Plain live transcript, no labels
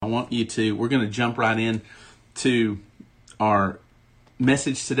we're going to jump right in to our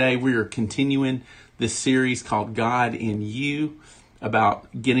message today. We are continuing this series called God in You,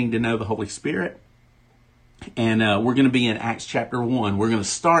 about getting to know the Holy Spirit. And we're going to be in Acts chapter 1. We're going to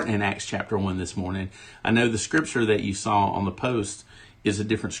start in Acts chapter 1 this morning. I know the scripture that you saw on the post is a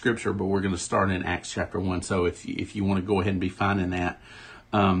different scripture, but we're going to start in Acts chapter 1. So if you want to go ahead and be finding that.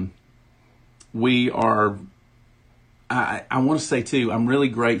 I want to say too, I'm really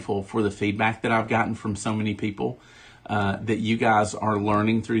grateful for the feedback that I've gotten from so many people, that you guys are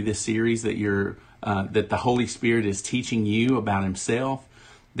learning through this series, that the Holy Spirit is teaching you about Himself,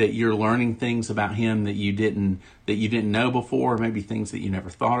 that you're learning things about Him that you didn't know before, or maybe things that you never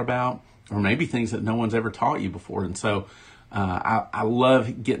thought about, or maybe things that no one's ever taught you before. And so I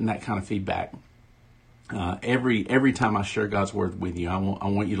love getting that kind of feedback. Every time I share God's word with you, I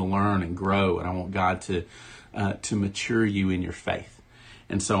want you to learn and grow, and I want God to mature you in your faith.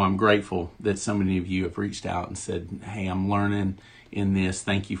 And so I'm grateful that so many of you have reached out and said, "Hey, I'm learning in this.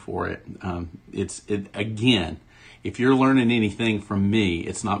 Thank you for it." Again, if you're learning anything from me,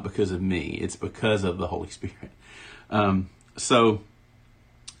 it's not because of me. It's because of the Holy Spirit. So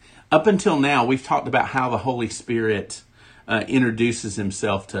up until now, we've talked about how the Holy Spirit introduces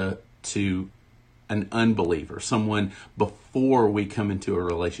Himself to an unbeliever, someone before we come into a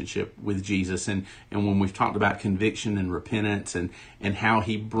relationship with Jesus. And when we've talked about conviction and repentance and how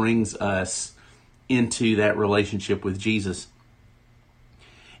He brings us into that relationship with Jesus.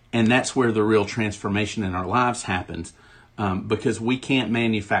 And that's where the real transformation in our lives happens, because we can't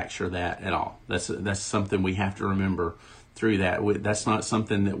manufacture that at all. That's something we have to remember through that. That's not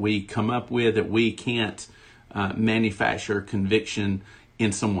something that we come up with, that we can't manufacture conviction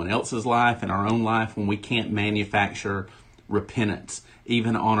in someone else's life, in our own life, when we can't manufacture repentance,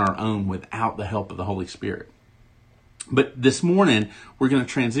 even on our own, without the help of the Holy Spirit. But this morning, we're going to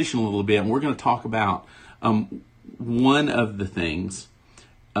transition a little bit, and we're going to talk about one of the things,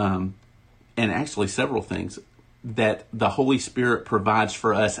 and actually several things, that the Holy Spirit provides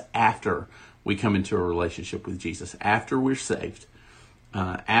for us after we come into a relationship with Jesus, after we're saved,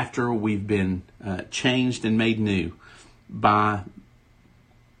 after we've been changed and made new by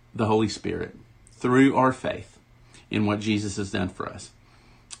the Holy Spirit through our faith in what Jesus has done for us.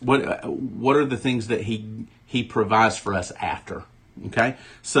 What are the things that He provides for us after? Okay,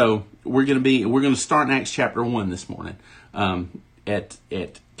 so we're going to start in Acts chapter 1 this morning, at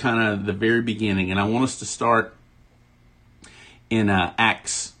kind of the very beginning, and I want us to start in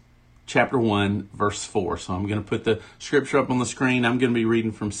Acts chapter 1 verse 4. So I'm going to put the scripture up on the screen. I'm going to be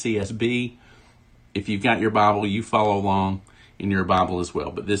reading from CSB. If you've got your Bible, you follow along in your Bible as well.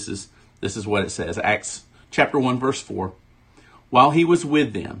 But this is what it says. Acts chapter 1 verse 4. While He was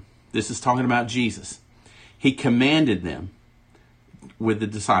with them, this is talking about Jesus, He commanded them, with the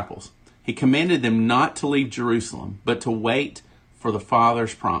disciples, He commanded them not to leave Jerusalem, but to wait for the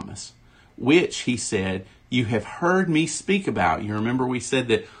Father's promise, which He said, you have heard me speak about. You remember we said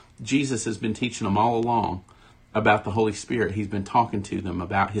that Jesus has been teaching them all along about the Holy Spirit. He's been talking to them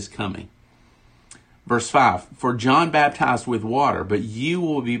about His coming. Verse 5, for John baptized with water, but you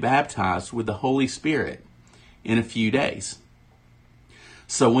will be baptized with the Holy Spirit in a few days.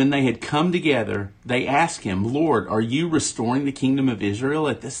 So when they had come together, they asked Him, Lord, are you restoring the kingdom of Israel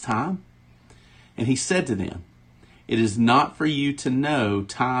at this time? And He said to them, it is not for you to know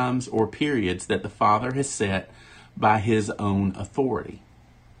times or periods that the Father has set by His own authority.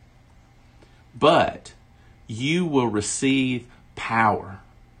 But you will receive power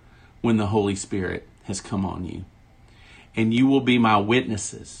when the Holy Spirit has come on you. And you will be my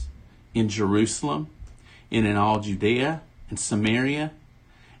witnesses in Jerusalem, and in all Judea and Samaria,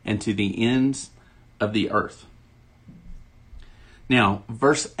 and to the ends of the earth. Now,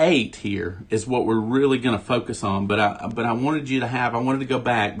 verse 8 here is what we're really going to focus on, but I wanted to go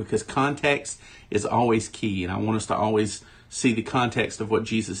back, because context is always key, and I want us to always see the context of what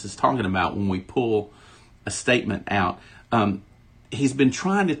Jesus is talking about when we pull a statement out. He's been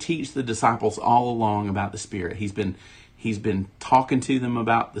trying to teach the disciples all along about the Spirit. He's been talking to them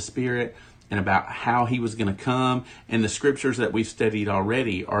about the Spirit and about how He was going to come. And the scriptures that we've studied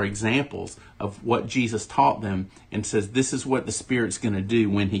already are examples of what Jesus taught them, and says this is what the Spirit's going to do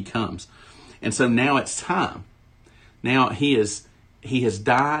when He comes. And so now it's time. Now He has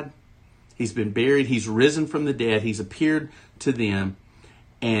died. He's been buried. He's risen from the dead. He's appeared to them,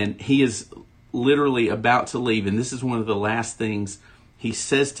 and He is literally about to leave. And this is one of the last things He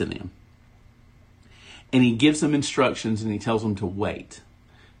says to them. And He gives them instructions, and He tells them to wait.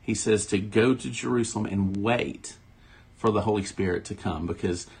 He says to go to Jerusalem and wait for the Holy Spirit to come,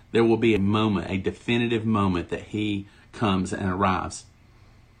 because there will be a moment, a definitive moment, that He comes and arrives.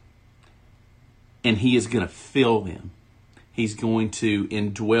 and he is going to fill them. He's going to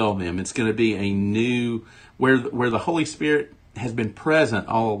indwell them. It's going to be a new, where the Holy Spirit has been present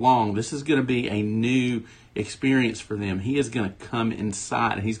all along. This is going to be a new experience for them. He is going to come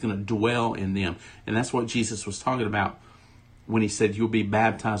inside and he's going to dwell in them. And that's what Jesus was talking about when he said, you'll be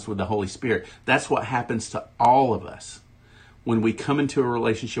baptized with the Holy Spirit. That's what happens to all of us. When we come into a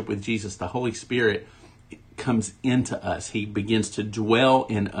relationship with Jesus, the Holy Spirit comes into us. He begins to dwell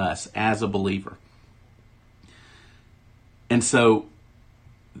in us as a believer. And so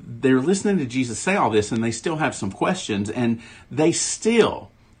they're listening to Jesus say all this, and they still have some questions, and they still,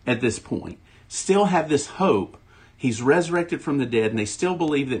 at this point, still have this hope. He's resurrected from the dead, and they still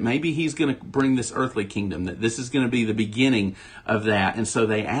believe that maybe he's going to bring this earthly kingdom, that this is going to be the beginning of that. And so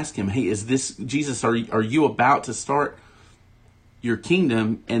they ask him, hey, is this, Jesus, are you about to start your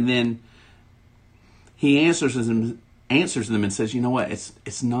kingdom? And then he answers them and says, you know what,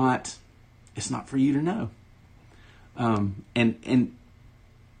 it's not for you to know. And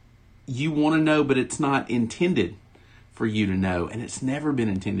you want to know, but it's not intended for you to know, and it's never been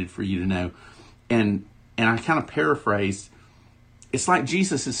intended for you to know. And I kind of paraphrased, it's like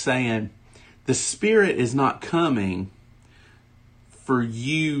Jesus is saying, the Spirit is not coming for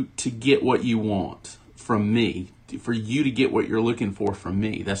you to get what you want from me, for you to get what you're looking for from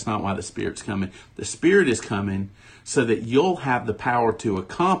me. That's not why the Spirit's coming. The Spirit is coming so that you'll have the power to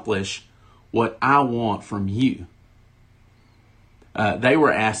accomplish what I want from you. They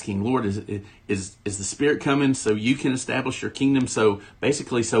were asking, Lord, is the Spirit coming so you can establish your kingdom? So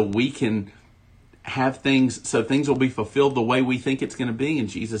basically, so we can have things, so things will be fulfilled the way we think it's going to be. And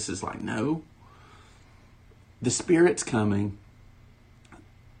Jesus is like, no, the Spirit's coming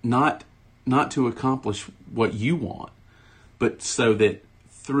not to accomplish what you want, but so that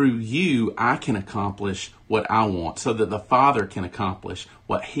through you, I can accomplish what I want, so that the Father can accomplish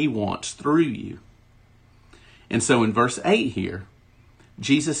what he wants through you. And so in verse 8 here,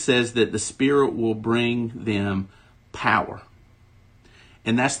 Jesus says that the Spirit will bring them power.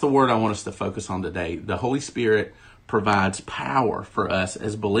 And that's the word I want us to focus on today. The Holy Spirit provides power for us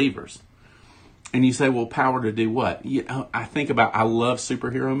as believers. And you say, well, power to do what? You know, I love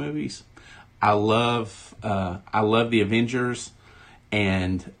superhero movies. I love the Avengers.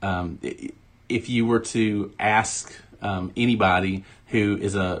 And if you were to ask anybody who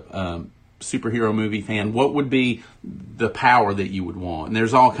is a superhero movie fan, what would be the power that you would want? And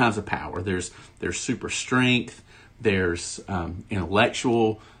there's all kinds of power. There's super strength. There's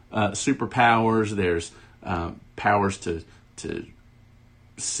intellectual superpowers. There's powers to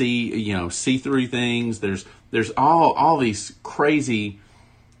see through things. There's all these crazy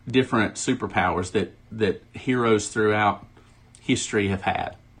different superpowers that heroes throughout history have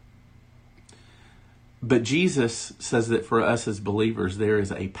had. But Jesus says that for us as believers, there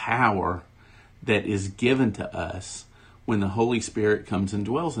is a power that is given to us when the Holy Spirit comes and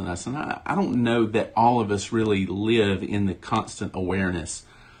dwells in us. And I don't know that all of us really live in the constant awareness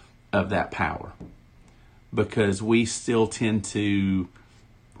of that power, because we still tend to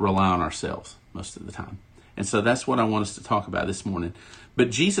rely on ourselves most of the time. And so that's what I want us to talk about this morning. But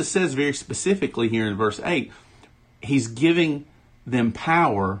Jesus says very specifically here in verse 8, he's giving them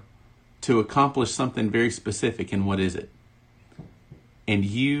power to accomplish something very specific. And what is it? And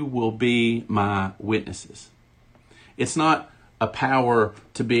you will be my witnesses. It's not a power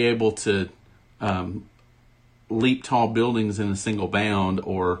to be able to leap tall buildings in a single bound,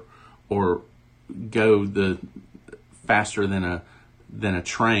 or go the faster than a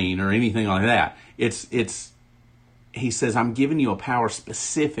train or anything like that. He says, I'm giving you a power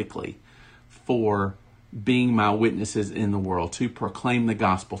specifically for being my witnesses in the world, to proclaim the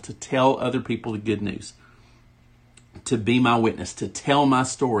gospel, to tell other people the good news, to be my witness, to tell my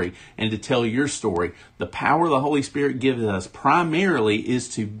story and to tell your story. The power the Holy Spirit gives us primarily is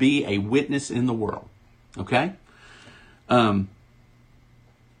to be a witness in the world. Okay? And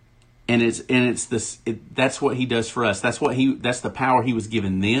that's what he does for us. That's the power he was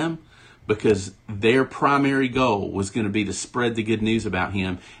giving them, because their primary goal was going to be to spread the good news about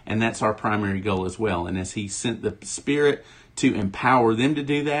him. And that's our primary goal as well. And as he sent the Spirit to empower them to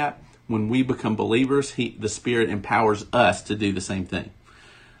do that, when we become believers, the Spirit empowers us to do the same thing.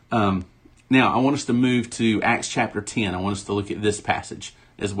 Now, I want us to move to Acts chapter 10. I want us to look at this passage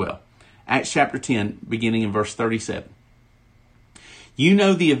as well. Acts chapter 10, beginning in verse 37. You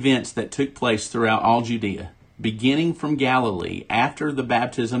know the events that took place throughout all Judea, beginning from Galilee after the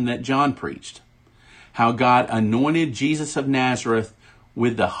baptism that John preached, how God anointed Jesus of Nazareth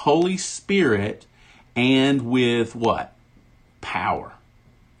with the Holy Spirit and with what? Power.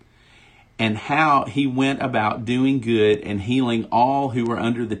 And how he went about doing good and healing all who were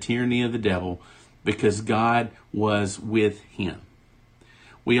under the tyranny of the devil, because God was with him.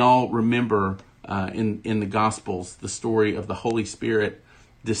 We all remember in the Gospels the story of the Holy Spirit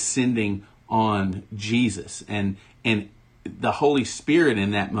descending on Jesus. And the Holy Spirit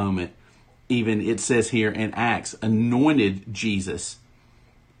in that moment, even it says here in Acts, anointed Jesus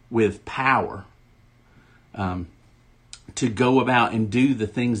with power to go about and do the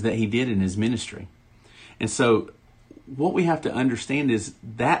things that he did in his ministry. And so what we have to understand is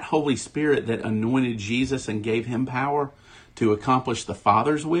that Holy Spirit that anointed Jesus and gave him power to accomplish the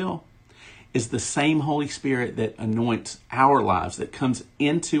Father's will is the same Holy Spirit that anoints our lives, that comes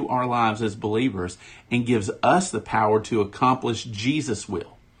into our lives as believers and gives us the power to accomplish Jesus'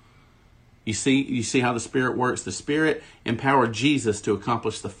 will. You see how the Spirit works? The Spirit empowered Jesus to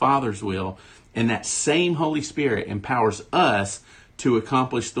accomplish the Father's will, and that same Holy Spirit empowers us to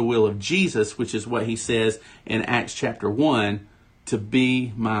accomplish the will of Jesus, which is what he says in Acts chapter 1, to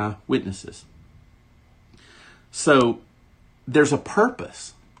be my witnesses. So there's a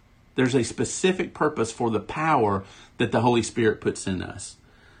purpose. There's a specific purpose for the power that the Holy Spirit puts in us.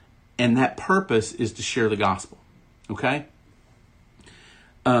 And that purpose is to share the gospel. Okay?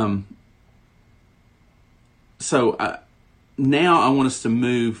 So now I want us to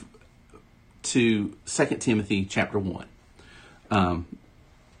move to 2 Timothy chapter 1.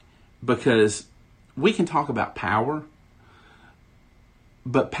 Because we can talk about power,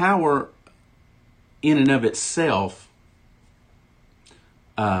 but power in and of itself,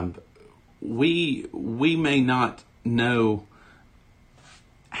 we may not know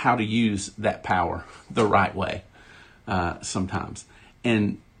how to use that power the right way sometimes.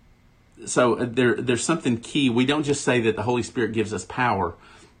 And so there's something key. We don't just say that the Holy Spirit gives us power,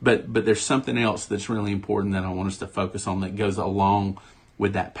 but there's something else that's really important that I want us to focus on that goes along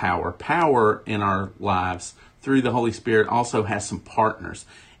with that power. Power in our lives through the Holy Spirit also has some partners.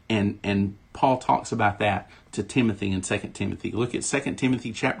 And Paul talks about that to Timothy in 2 Timothy. Look at 2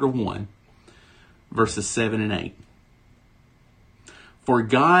 Timothy chapter 1, verses 7 and 8. For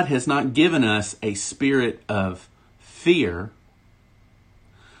God has not given us a spirit of fear,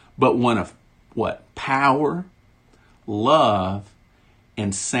 but one of what? Power, love,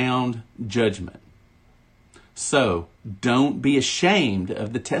 and sound judgment. So don't be ashamed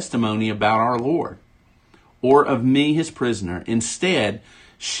of the testimony about our Lord, or of me, his prisoner. Instead,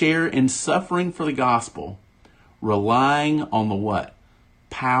 share in suffering for the gospel, relying on the what?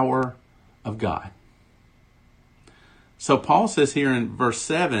 Power of God. So Paul says here in verse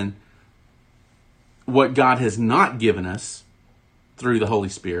 7, what God has not given us through the Holy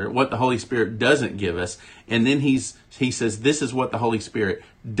Spirit, what the Holy Spirit doesn't give us, and then he says this is what the Holy Spirit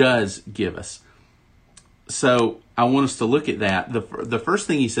does give us. So I want us to look at that. The first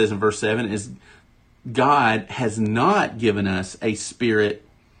thing he says in verse 7 is God has not given us a spirit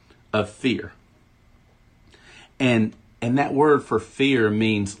of fear. And that word for fear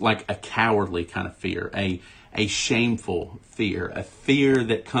means like a cowardly kind of fear, a shameful fear, a fear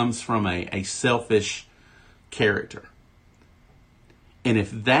that comes from a selfish character. And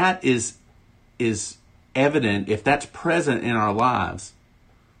if that is evident, if that's present in our lives,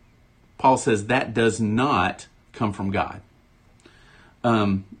 Paul says that does not come from God.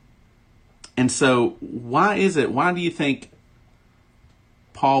 And so why do you think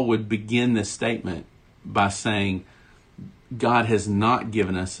Paul would begin this statement by saying God has not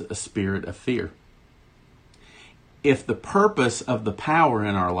given us a spirit of fear? If the purpose of the power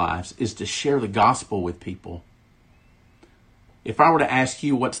in our lives is to share the gospel with people, if I were to ask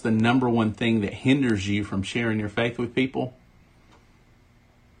you what's the number one thing that hinders you from sharing your faith with people,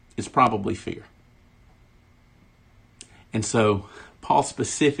 it's probably fear. And so Paul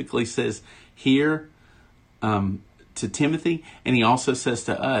specifically says here to Timothy, and he also says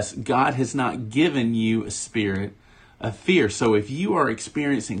to us, God has not given you a spirit of fear. So if you are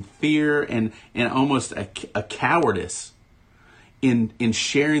experiencing fear and almost a cowardice in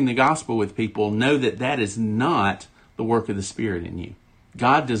sharing the gospel with people, know that that is not the work of the Spirit in you.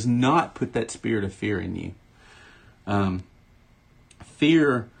 God does not put that spirit of fear in you.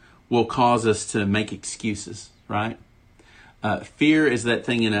 Fear will cause us to make excuses, right? Fear is that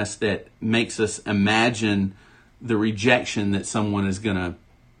thing in us that makes us imagine the rejection that someone is going to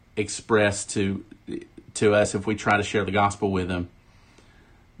express to us if we try to share the gospel with them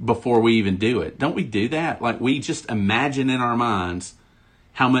before we even do it. Don't we do that? Like we just imagine in our minds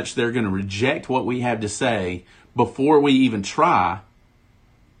how much they're going to reject what we have to say before we even try.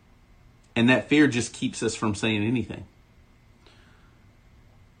 And that fear just keeps us from saying anything.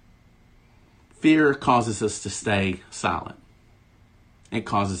 Fear causes us to stay silent. It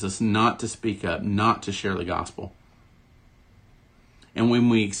causes us not to speak up, not to share the gospel. And when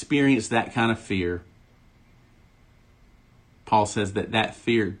we experience that kind of fear, Paul says that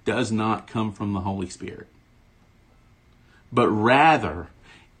fear does not come from the Holy Spirit. But rather,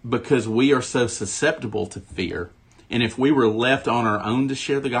 because we are so susceptible to fear, and if we were left on our own to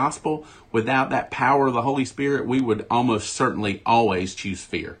share the gospel, without that power of the Holy Spirit, we would almost certainly always choose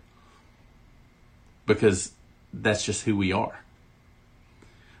fear. Because that's just who we are.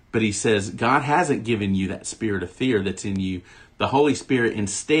 But he says, God hasn't given you that spirit of fear that's in you. The Holy Spirit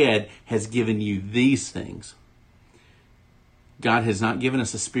instead has given you these things. God has not given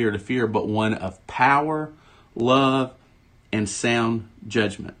us a spirit of fear, but one of power, love, and sound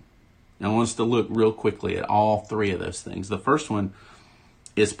judgment. Now I want us to look real quickly at all three of those things. The first one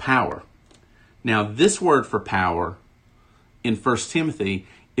is power. Now this word for power in 1 Timothy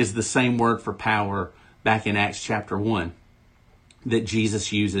is the same word for power back in Acts chapter 1 that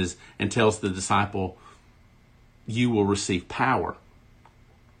Jesus uses and tells the disciple, you will receive power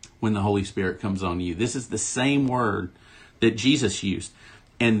when the Holy Spirit comes on you. This is the same word that Jesus used.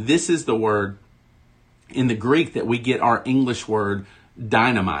 And this is the word in the Greek that we get our English word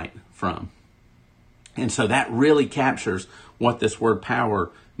dynamite from. And so that really captures what this word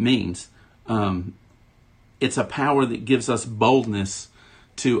power means. It's a power that gives us boldness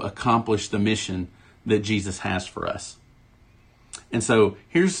to accomplish the mission that Jesus has for us. And so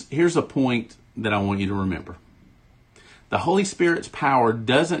here's a point that I want you to remember. The Holy Spirit's power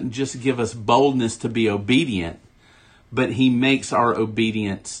doesn't just give us boldness to be obedient, but he makes our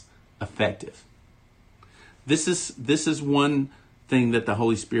obedience effective. This is one thing that the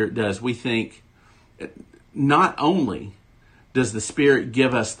Holy Spirit does. We think not only does the Spirit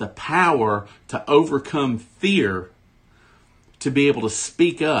give us the power to overcome fear, to be able to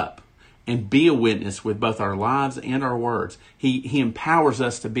speak up and be a witness with both our lives and our words. He empowers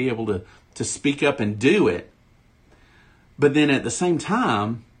us to be able to speak up and do it. But then at the same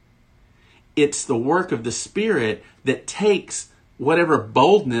time, it's the work of the Spirit that takes whatever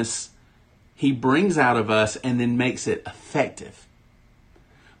boldness he brings out of us and then makes it effective.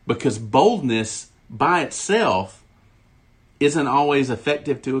 Because boldness by itself isn't always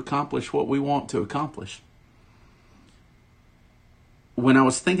effective to accomplish what we want to accomplish. When I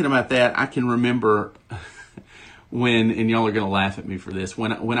was thinking about that, I can remember when, and y'all are going to laugh at me for this,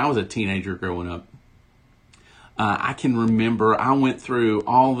 when I was a teenager growing up, I can remember I went through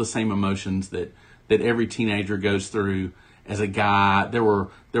all the same emotions that every teenager goes through as a guy. There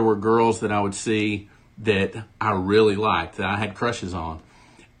were girls that I would see that I really liked, that I had crushes on.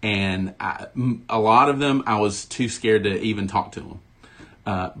 And a lot of them, I was too scared to even talk to them.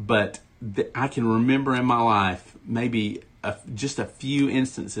 But I can remember in my life maybe just a few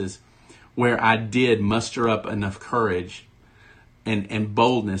instances where I did muster up enough courage and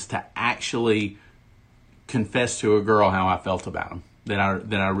boldness to actually confess to a girl how I felt about them, that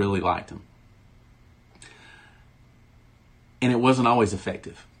I really liked them. And it wasn't always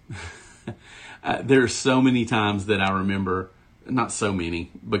effective. There are so many times that I remember, not so many,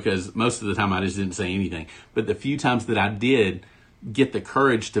 because most of the time I just didn't say anything, but the few times that I did get the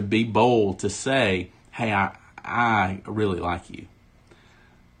courage to be bold, to say, hey, I really like you,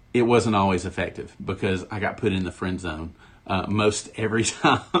 it wasn't always effective because I got put in the friend zone most every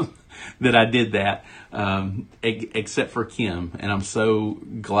time that I did that, except for Kim. And I'm so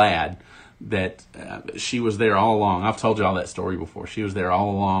glad that she was there all along. I've told you all that story before. She was there all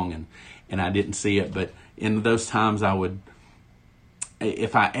along, and I didn't see it. But in those times, I would,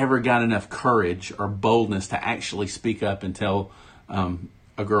 if I ever got enough courage or boldness to actually speak up and tell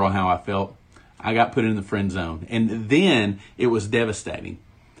a girl how I felt, I got put in the friend zone. And then it was devastating.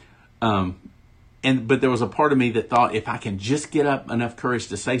 But there was a part of me that thought, if I can just get up enough courage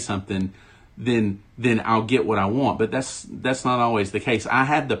to say something, then I'll get what I want. But that's not always the case. I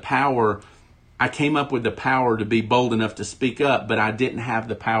had the power. I came up with the power to be bold enough to speak up, but I didn't have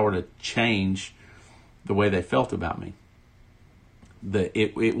the power to change the way they felt about me.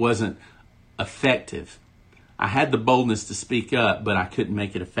 It wasn't effective. I had the boldness to speak up, but I couldn't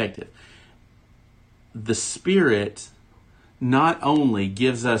make it effective. The Spirit not only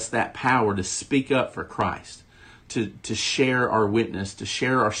gives us that power to speak up for Christ, to share our witness, to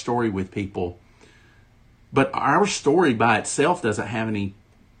share our story with people, but our story by itself doesn't have any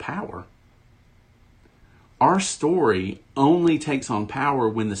power. Our story only takes on power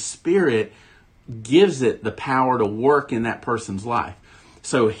when the Spirit gives it the power to work in that person's life.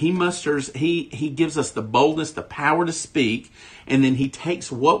 So he gives us the boldness, the power to speak, and then he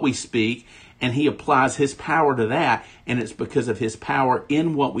takes what we speak and he applies his power to that, and it's because of his power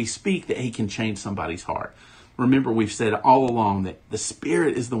in what we speak that he can change somebody's heart. Remember, we've said all along that the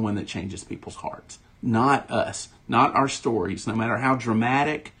Spirit is the one that changes people's hearts, not us, not our stories, no matter how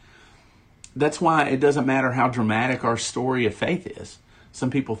dramatic. That's why it doesn't matter how dramatic our story of faith is. Some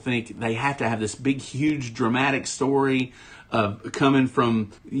people think they have to have this big, huge, dramatic story of coming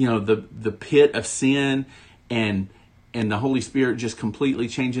from, the pit of sin and the Holy Spirit just completely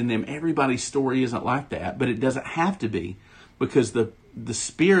changing them. Everybody's story isn't like that, but it doesn't have to be, because the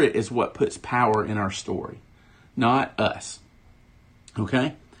Spirit is what puts power in our story, not us.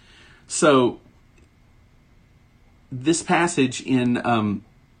 Okay? So this passage in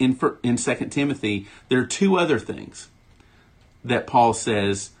 2 Timothy, there are two other things that Paul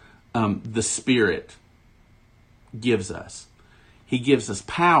says the Spirit gives us. He gives us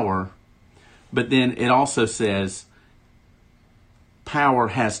power, but then it also says power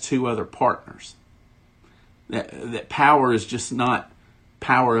has two other partners. That power is just not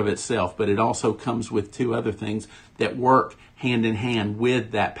power of itself, but it also comes with two other things that work hand in hand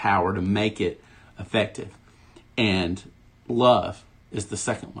with that power to make it effective. And love is the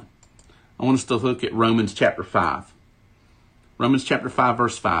second one. I want us to look at Romans chapter 5. Romans chapter 5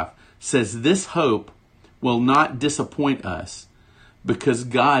 verse 5 says, "This hope will not disappoint us, because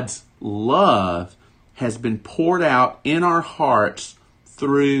God's love has been poured out in our hearts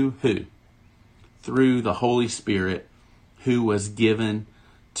through" who? Through the Holy Spirit, who was given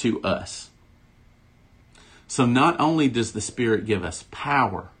to us. So not only does the Spirit give us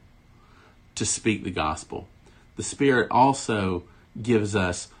power to speak the gospel, the Spirit also gives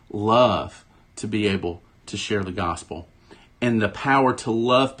us love to be able to share the gospel, and the power to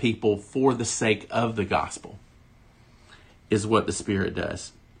love people for the sake of the gospel is what the Spirit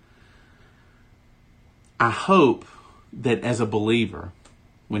does. I hope that as a believer,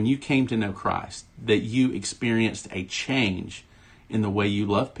 when you came to know Christ, that you experienced a change in the way you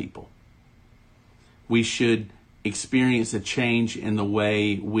love people. We should experience a change in the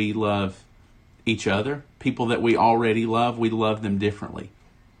way we love each other. People that we already love, we love them differently.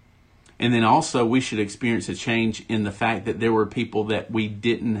 And then also we should experience a change in the fact that there were people that we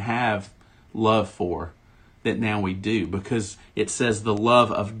didn't have love for that now we do, because it says the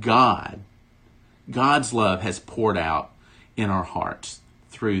love of God, God's love has poured out in our hearts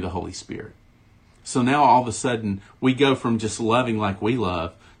through the Holy Spirit. So now all of a sudden we go from just loving like we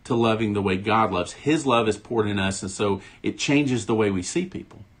love to loving the way God loves. His love is poured in us, and so it changes the way we see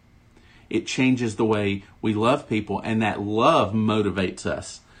people. It changes the way we love people, and that love motivates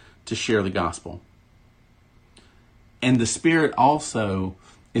us to share the gospel. And the Spirit also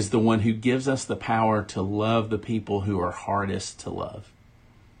is the one who gives us the power to love the people who are hardest to love.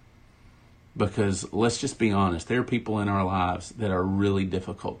 Because let's just be honest, there are people in our lives that are really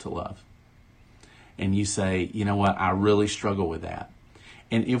difficult to love. And you say, you know what, I really struggle with that.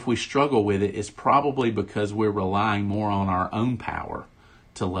 And if we struggle with it, it's probably because we're relying more on our own power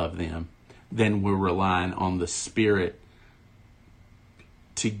to love them than we're relying on the Spirit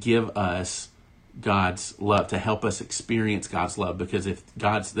to give us God's love, to help us experience God's love. Because if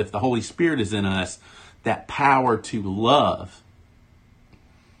the Holy Spirit is in us, that power to love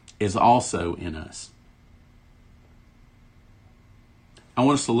is also in us. I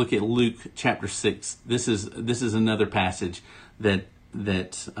want us to look at Luke chapter 6. This is another passage that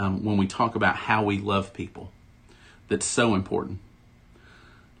when we talk about how we love people, that's so important.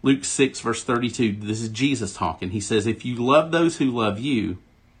 Luke 6 verse 32, this is Jesus talking. He says, "If you love those who love you,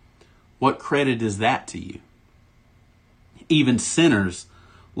 what credit is that to you? Even sinners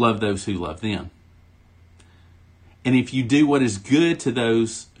love those who love them. And if you do what is good to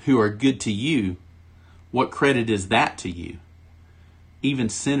those who are good to you, what credit is that to you? Even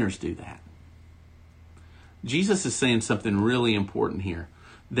sinners do that." Jesus is saying something really important here,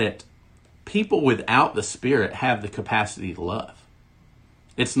 that people without the Spirit have the capacity to love.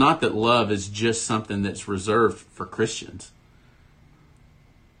 It's not that love is just something that's reserved for Christians.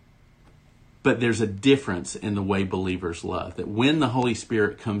 But there's a difference in the way believers love. That when the Holy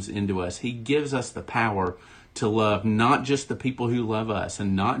Spirit comes into us, He gives us the power to love not just the people who love us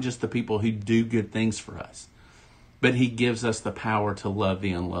and not just the people who do good things for us, but He gives us the power to love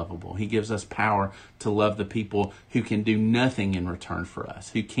the unlovable. He gives us power to love the people who can do nothing in return for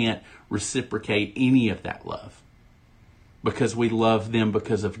us, who can't reciprocate any of that love. Because we love them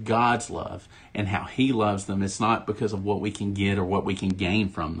because of God's love and how He loves them. It's not because of what we can get or what we can gain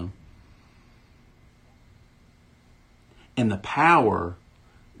from them. And the power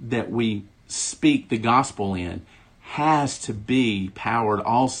that we speak the gospel in has to be powered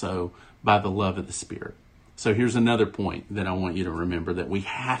also by the love of the Spirit. So here's another point that I want you to remember that we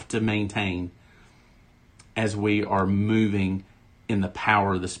have to maintain as we are moving in the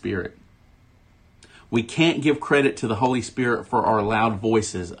power of the Spirit. We can't give credit to the Holy Spirit for our loud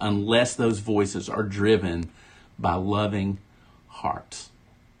voices unless those voices are driven by loving hearts.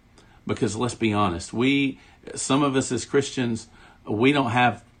 Because let's be honest, some of us as Christians, we don't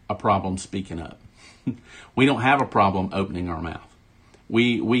have a problem speaking up. We don't have a problem opening our mouth.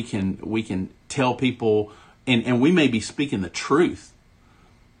 We can tell people, and we may be speaking the truth.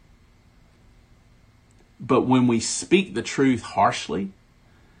 But when we speak the truth harshly,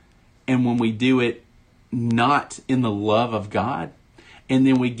 and when we do it not in the love of God, and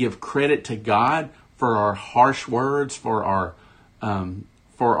then we give credit to God for our harsh words, for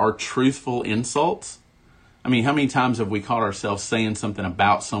our truthful insults. I mean, how many times have we caught ourselves saying something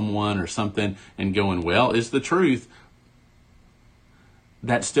about someone or something and going, well, it's the truth?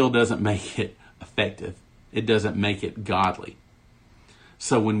 That still doesn't make it effective. It doesn't make it godly.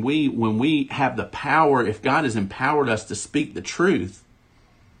 So when we have the power, if God has empowered us to speak the truth,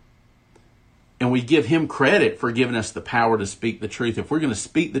 and we give him credit for giving us the power to speak the truth, if we're going to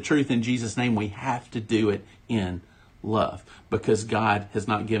speak the truth in Jesus' name, we have to do it in love, because God has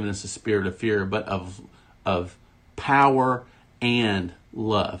not given us a spirit of fear, but of power and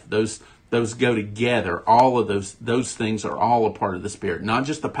love. Those go together. All of those things are all a part of the Spirit, not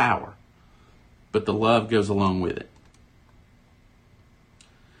just the power, but the love goes along with it.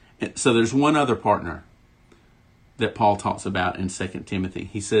 And so there's one other partner that Paul talks about in 2 Timothy.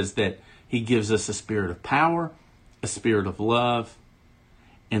 He says that he gives us a spirit of power, a spirit of love,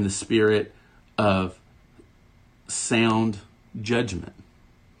 and the spirit of sound judgment.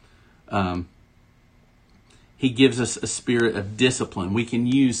 He gives us a spirit of discipline. We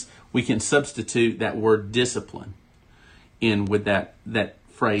can substitute that word discipline in with that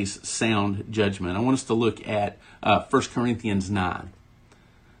phrase sound judgment. I want us to look at 1 Corinthians 9.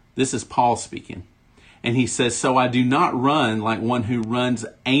 This is Paul speaking. And he says, so I do not run like one who runs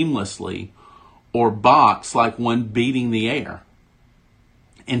aimlessly, or box like one beating the air.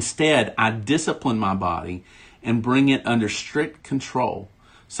 Instead, I discipline my body and bring it under strict control,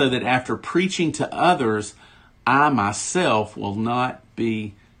 so that after preaching to others, I myself will not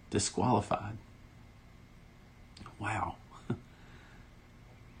be disqualified. Wow.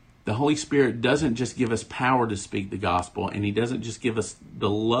 The Holy Spirit doesn't just give us power to speak the gospel, and he doesn't just give us the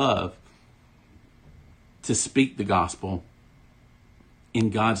love to speak the gospel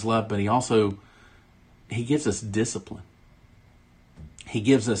in God's love, but he gives us discipline. He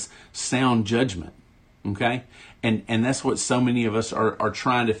gives us sound judgment. Okay? And that's what so many of us are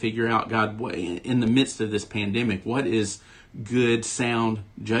trying to figure out. God, in the midst of this pandemic, what is good, sound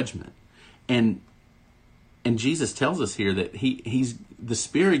judgment? And Jesus tells us here that the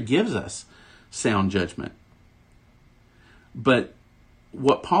Spirit gives us sound judgment. But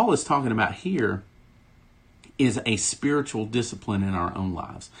what Paul is talking about here is a spiritual discipline in our own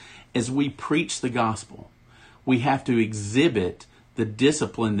lives. As we preach the gospel, we have to exhibit the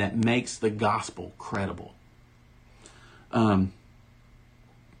discipline that makes the gospel credible.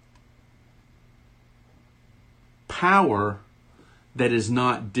 Power that is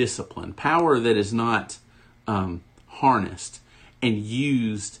not disciplined, power that is not harnessed and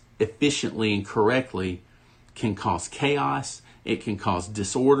used efficiently and correctly, can cause chaos. It can cause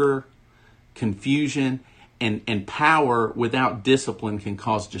disorder, confusion, and power without discipline can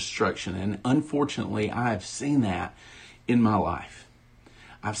cause destruction. And unfortunately, I've seen that in my life.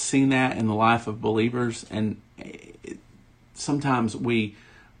 I've seen that in the life of believers, and sometimes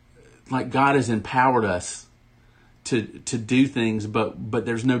God has empowered us to do things, but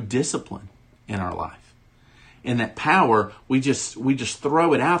there's no discipline in our life. And that power, we just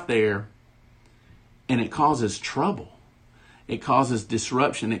throw it out there, and it causes trouble. It causes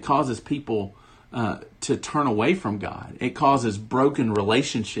disruption. It causes people to turn away from God. It causes broken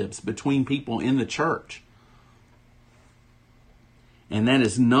relationships between people in the church. And that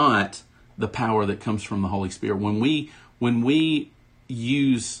is not the power that comes from the Holy Spirit. When we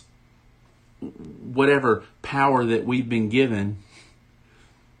use whatever power that we've been given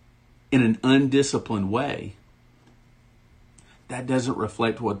in an undisciplined way, that doesn't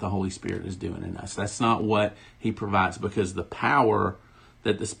reflect what the Holy Spirit is doing in us. That's not what he provides, because the power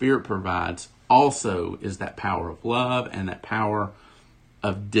that the Spirit provides also is that power of love and that power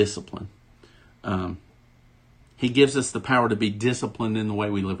of discipline. He gives us the power to be disciplined in the way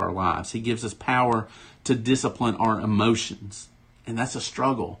we live our lives. He gives us power to discipline our emotions. And that's a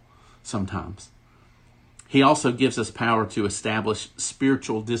struggle sometimes. He also gives us power to establish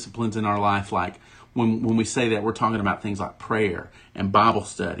spiritual disciplines in our life. Like when we say that, we're talking about things like prayer and Bible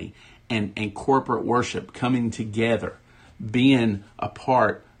study and corporate worship, coming together, being a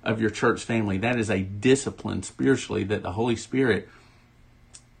part of your church family. That is a discipline spiritually that the Holy Spirit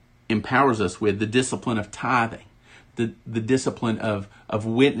empowers us with, the discipline of tithing, the discipline of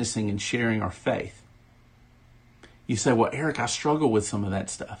witnessing and sharing our faith. You say, well, Eric, I struggle with some of that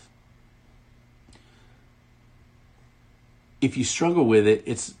stuff. If you struggle with it,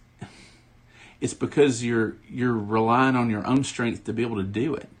 it's because you're relying on your own strength to be able to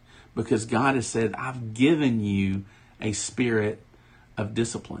do it. Because God has said, I've given you a spirit of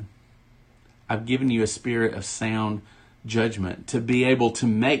discipline. I've given you a spirit of sound judgment to be able to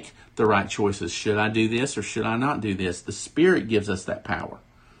make the right choices. Should I do this or should I not do this? The Spirit gives us that power.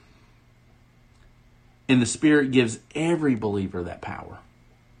 And the Spirit gives every believer that power.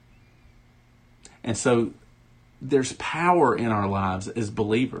 And so there's power in our lives as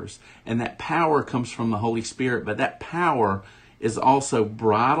believers. And that power comes from the Holy Spirit. But that power is also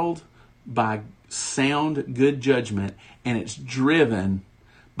bridled by sound, good judgment. And it's driven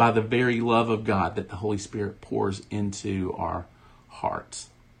by the very love of God that the Holy Spirit pours into our hearts.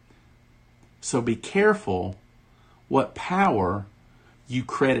 So be careful what power you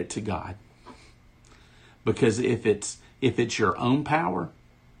credit to God. Because if it's your own power,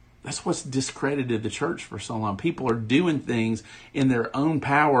 that's what's discredited the church for so long. People are doing things in their own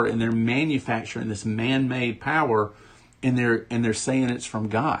power, and they're manufacturing this man-made power, and they're saying it's from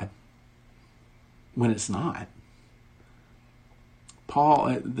God when it's not.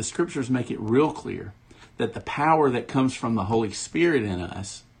 The scriptures make it real clear that the power that comes from the Holy Spirit in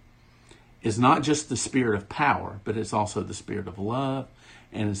us is not just the spirit of power, but it's also the spirit of love,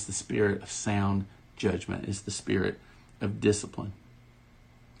 and it's the spirit of sound judgment. It's the spirit of discipline.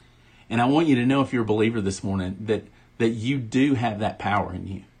 And I want you to know, if you're a believer this morning, that you do have that power in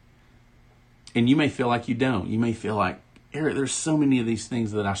you. And you may feel like you don't. You may feel like, Eric, there's so many of these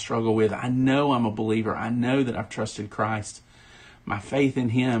things that I struggle with. I know I'm a believer. I know that I've trusted Christ. My faith in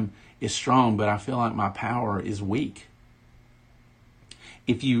Him is strong, but I feel like my power is weak.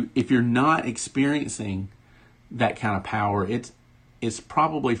 If you're not experiencing that kind of power, it's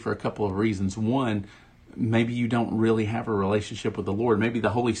probably for a couple of reasons. One, maybe you don't really have a relationship with the Lord. Maybe the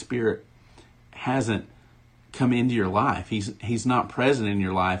Holy Spirit hasn't come into your life. He's not present in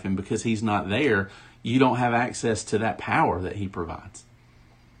your life, and because He's not there, you don't have access to that power that He provides.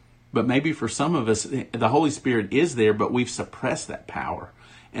 But maybe for some of us, the Holy Spirit is there, but we've suppressed that power,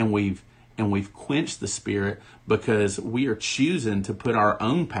 and we've quenched the Spirit because we are choosing to put our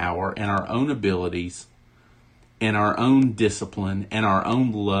own power and our own abilities and our own discipline and our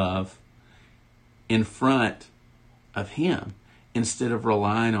own love in front of Him, instead of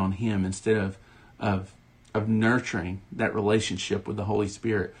relying on Him, instead of nurturing that relationship with the Holy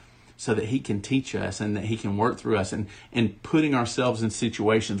Spirit, so that He can teach us and that He can work through us, and putting ourselves in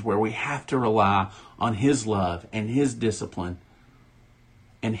situations where we have to rely on His love and His discipline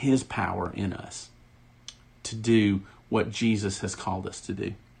and His power in us to do what Jesus has called us to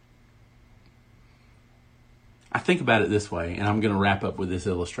do. I think about it this way, and I'm going to wrap up with this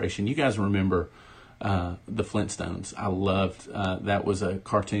illustration. You guys remember the Flintstones? I loved that was a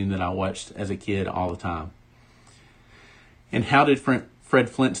cartoon that I watched as a kid all the time. And how did Fred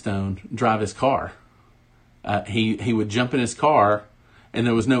Flintstone drive his car? He would jump in his car, and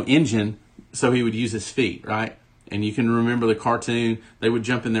there was no engine, so he would use his feet, right? And you can remember the cartoon. They would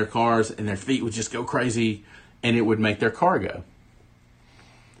jump in their cars, and their feet would just go crazy, and it would make their car go.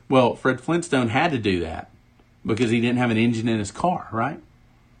 Well, Fred Flintstone had to do that because he didn't have an engine in his car, right?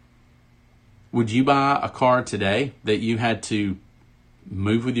 Would you buy a car today that you had to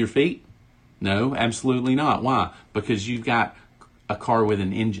move with your feet? No, absolutely not. Why? Because you've got a car with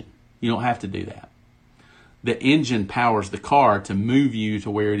an engine. You don't have to do that. The engine powers the car to move you to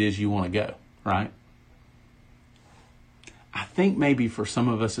where it is you want to go, right? I think maybe for some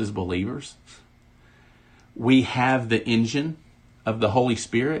of us as believers, we have the engine of the Holy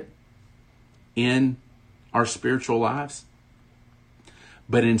Spirit in our spiritual lives.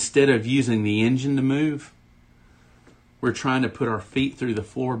 But instead of using the engine to move, we're trying to put our feet through the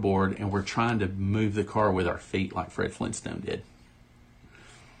floorboard, and we're trying to move the car with our feet like Fred Flintstone did.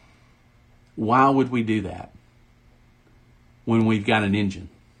 Why would we do that when we've got an engine?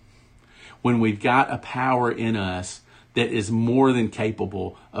 When we've got a power in us that is more than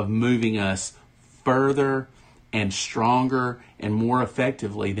capable of moving us further and stronger and more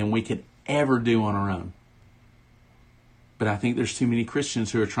effectively than we could ever do on our own. But I think there's too many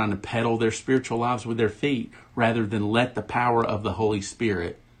Christians who are trying to pedal their spiritual lives with their feet rather than let the power of the Holy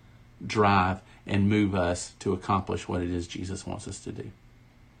Spirit drive and move us to accomplish what it is Jesus wants us to do.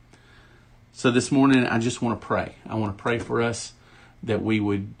 So this morning, I just want to pray. I want to pray for us that we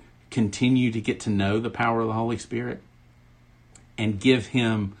would continue to get to know the power of the Holy Spirit and give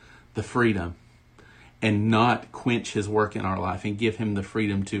Him the freedom and not quench his work in our life, and give him the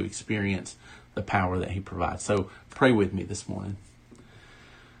freedom to experience the power that he provides. So pray with me this morning.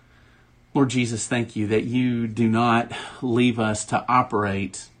 Lord Jesus, thank you that you do not leave us to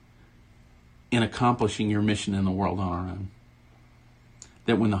operate in accomplishing your mission in the world on our own.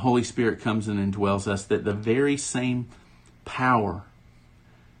 That when the Holy Spirit comes in and dwells us, that the very same power,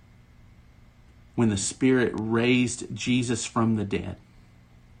 when the Spirit raised Jesus from the dead,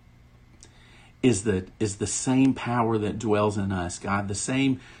 is the same power that dwells in us, God. The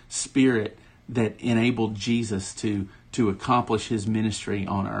same Spirit that enabled Jesus to accomplish his ministry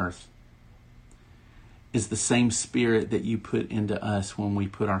on earth is the same Spirit that you put into us when we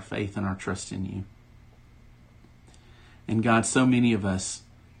put our faith and our trust in you. And God, so many of us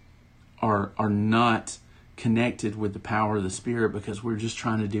are not connected with the power of the Spirit because we're just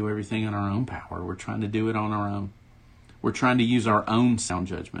trying to do everything in our own power. We're trying to do it on our own. We're trying to use our own sound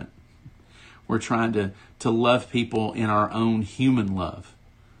judgment. We're trying to love people in our own human love.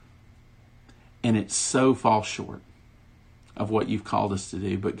 And it so falls short of what you've called us to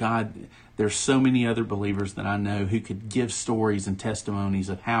do. But God, there's so many other believers that I know who could give stories and testimonies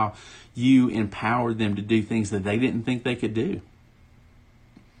of how you empowered them to do things that they didn't think they could do.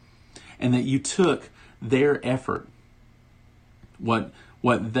 And that you took their effort, what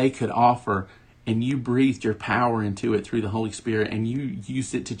they could offer, and you breathed your power into it through the Holy Spirit, and you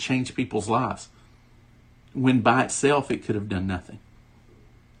used it to change people's lives, when by itself it could have done nothing.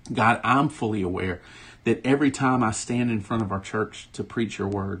 God, I'm fully aware that every time I stand in front of our church to preach your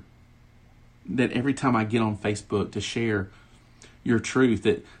word, that every time I get on Facebook to share your truth,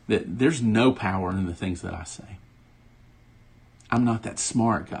 that there's no power in the things that I say. I'm not that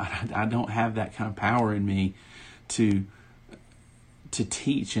smart, God. I don't have that kind of power in me to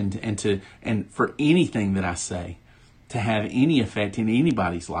teach and for anything that I say to have any effect in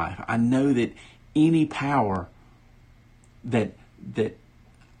anybody's life. I know that any power that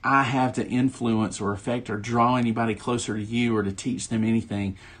I have to influence or affect or draw anybody closer to you or to teach them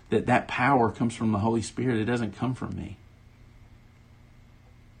anything, that power comes from the Holy Spirit. It doesn't come from me.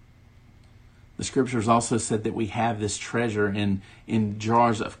 The scriptures also said that we have this treasure in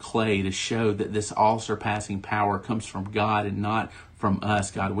jars of clay to show that this all-surpassing power comes from God and not from us,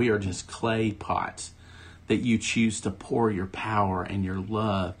 God. We are just clay pots that you choose to pour your power and your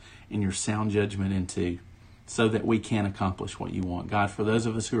love and your sound judgment into so that we can accomplish what you want. God, for those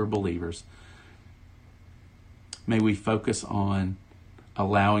of us who are believers, may we focus on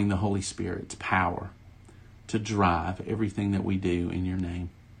allowing the Holy Spirit's power to drive everything that we do in your name.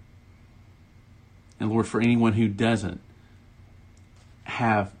 And Lord, for anyone who doesn't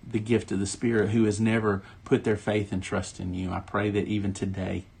have the gift of the Spirit, who has never put their faith and trust in you, I pray that even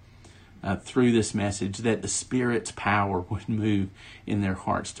today, through this message, that the Spirit's power would move in their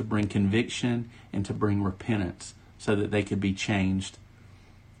hearts to bring conviction and to bring repentance so that they could be changed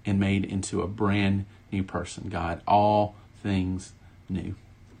and made into a brand new person, God. All things new.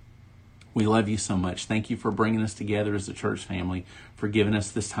 We love you so much. Thank you for bringing us together as a church family, for giving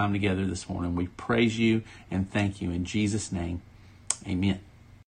us this time together this morning. We praise you and thank you in Jesus' name. Amen.